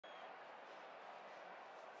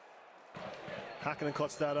Hackenen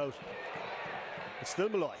cuts that out. It's still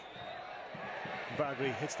Malloy. Bargary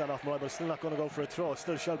hits that off Malloy, but it's still not going to go for a throw. It's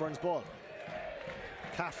still Shelbourne's ball.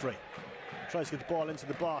 Caffrey tries to get the ball into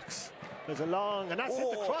the box. There's a long, and that's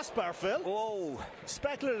hit the crossbar, Phil. Oh,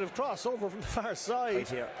 speculative cross over from the far side. Right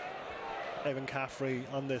here. Evan Caffrey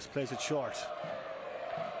on this plays it short.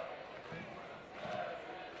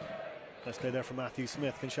 Nice play there from Matthew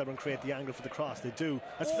Smith. Can Shelbourne create the angle for the cross? They do.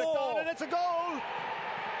 That's flicked on, and it's a goal.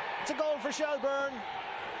 It's a goal for Shelbourne.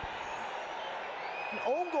 An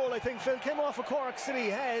own goal, I think, Phil, came off a Cork City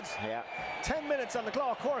head. Yeah. 10 minutes on the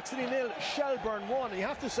clock. Cork City 0, Shelbourne 1. And you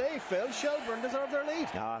have to say, Phil, Shelbourne deserve their lead.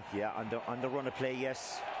 Yeah, on the run of play,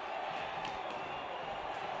 yes.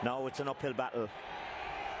 Now it's an uphill battle.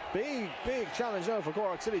 Big challenge now for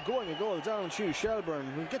Cork City. Going a goal down to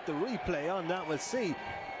Shelbourne. We'll get the replay on that. We'll see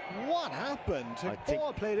what happened. The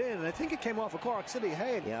ball played in, and I think it came off a Cork City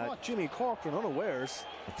head. Yeah. Caught Jimmy Corcoran unawares.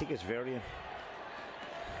 I think it's varying.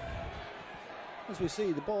 As we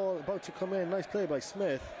see the ball about to come in. Nice play by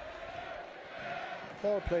Smith.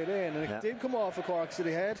 Ball played in, and it did come off a Cork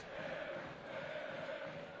City head.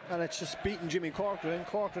 And it's just beaten Jimmy Corcoran.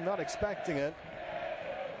 Corcoran not expecting it.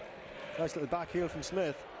 Nice little back heel from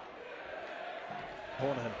Smith.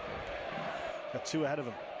 Honahan got two ahead of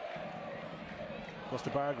him. Goes to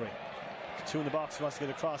Bargary. 2 in the box. Wants to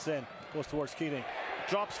get a cross in. Goes towards Keating.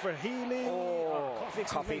 Drops for Healy.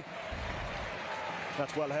 Coffey.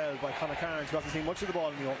 That's well held by Conor Cairns, who hasn't seen much of the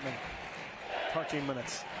ball in the opening 13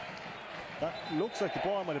 minutes. That looks like the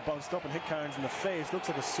ball might have bounced up and hit Cairns in the face. Looks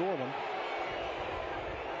like a sore one.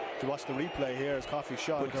 To watch the replay here as Coffey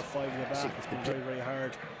shot with her 5 in the back. It's been very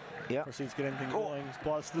hard. Yeah. Proceeds to get anything going. His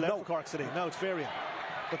ball's still left for Cork City. Now it's Varian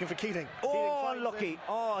looking for Keating. Oh, unlucky.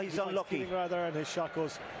 Oh, he's unlucky. Keating rather, and his shot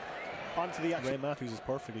goes onto the action. Ray Matthews is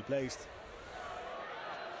perfectly placed.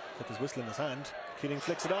 With his whistle in his hand. Keating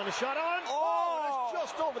flicks it on, a shot on. Oh,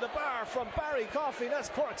 that's just over the bar from Barry Coffey. That's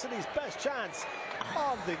Cork City's best chance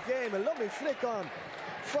of the game. A lovely flick on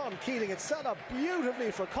from Keating. It's set up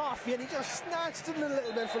beautifully for Coffey, and he just snatched it a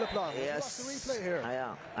little bit for the plum. Yes. Watch the replay here.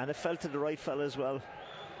 Yeah, and it fell to the right fella as well.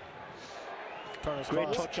 Turner's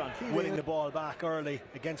great touch on Keating winning the ball back early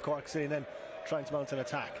against Cork City and then trying to mount an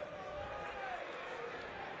attack.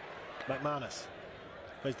 McManus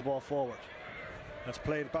plays the ball forward. That's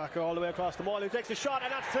played back all the way across the ball. He takes a shot,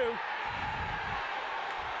 and that's 2.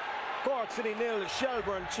 Cork City 0,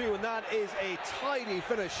 Shelbourne 2, and that is a tidy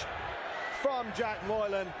finish from Jack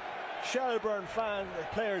Moylan. Shelbourne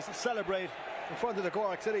players celebrate in front of the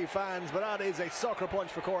Cork City fans, but that is a sucker punch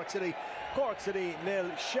for Cork City. Cork City 0,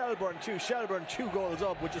 Shelbourne 2. Shelbourne 2 goals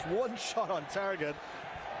up with just 1 shot on target.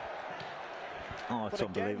 Oh, it's but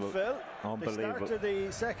again, unbelievable. Phil, Unbelievable. They started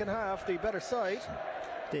the second half the better side.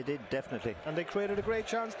 They did, definitely. And they created a great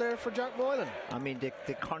chance there for Jack Moylan. I mean,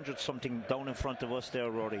 they conjured something down in front of us there,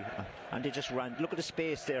 Rory. And they just ran. Look at the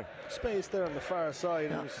space there. Space there on the far side.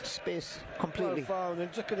 Yeah, space completely. Well found.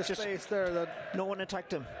 And look at the space there that no one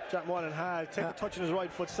attacked him. Jack Moylan had. Take a touch on his right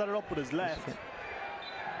foot, set it up with his left.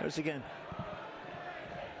 There's again.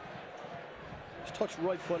 Just touch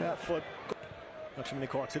right foot, left foot. Not too many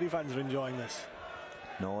Cork City fans are enjoying this.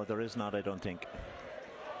 No, there is not, I don't think.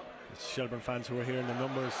 It's Shelbourne fans who are here in the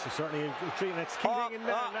numbers. So certainly treating it's Keating in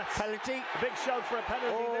there. And that's penalty. A big shout for a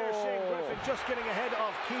penalty there. Shane Griffin just getting ahead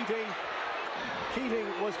of Keating. Keating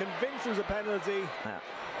was convinced it was a penalty. I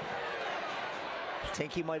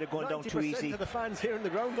think he might have gone down too easy. 90% of the fans here in the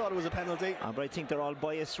ground thought it was a penalty. But I think they're all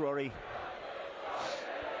biased, Rory.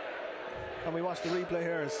 And we watch the replay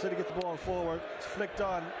here as City get the ball forward. It's flicked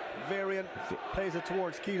on. Varian plays it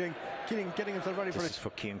towards Keating. Keating getting himself ready for it. This is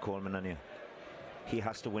for Cian Coleman, and he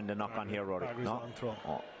has to win the knock on here, Rory. No.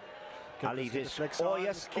 Oh. Ali, this. Oh,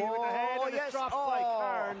 yes. Oh, yes. Dropped by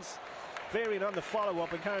Cairns. Varian on the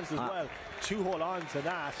follow-up, and Cairns as well. 2 hold on to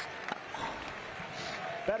that.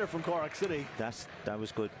 Better from Cork City. That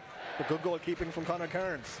was good. A good goalkeeping from Conor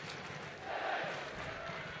Cairns.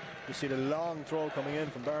 You see the long throw coming in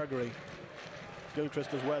from Bargary.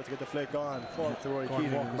 Gilchrist as well to get the flick on. Fall to Rory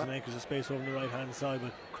Keating. Walker's and acres of space over the right hand side,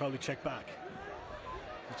 but Crowley checked back.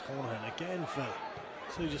 It's Honahan again, Phil.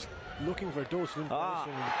 So just looking for a dose of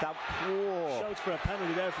information. Shouts for a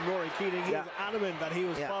penalty there from Rory Keating. He was adamant that he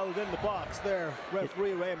was fouled in the box there.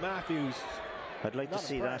 Referee Ray Matthews. I'd like to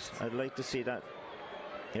see that. I'd like to see that.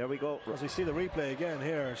 Here we go. As we see the replay again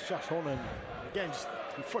here, Josh Honahan again just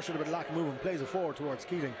frustrated with lack of movement, plays it forward towards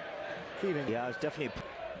Keating. Yeah, it's definitely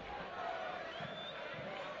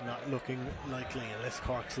not looking likely unless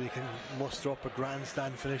Cork City can muster up a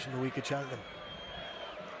grandstand finish in the week at Cheltenham.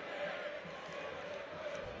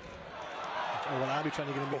 well, I'll be trying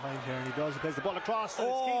to get in behind here, and he does. He plays the ball across, and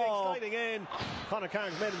it's Keating sliding in. Conor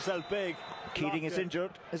Carnes made himself big. Keating is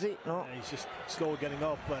injured, is he? No. Yeah, he's just slow getting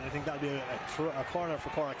up, and I think that'll be a corner for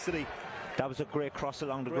Cork City. That was a great cross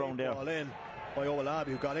along the ground there. Ball in by Owalabi,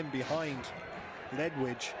 who got in behind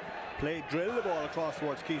Ledwidge. Drilled the ball across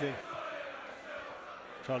towards Keating.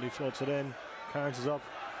 Charlie floats it in. Carnes is up.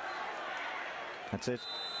 That's it.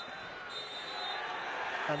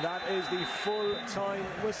 And that is the full-time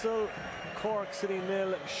whistle. Cork City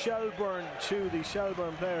 0, Shelbourne 2. The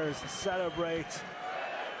Shelbourne players celebrate.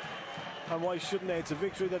 And why shouldn't they? It's a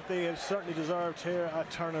victory that they have certainly deserved here at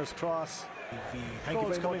Turner's Cross. Thank you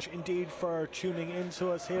very much indeed for tuning in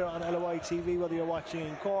to us here on LOI TV, whether you're watching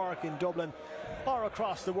in Cork, in Dublin, or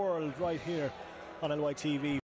across the world, right here on LOI TV.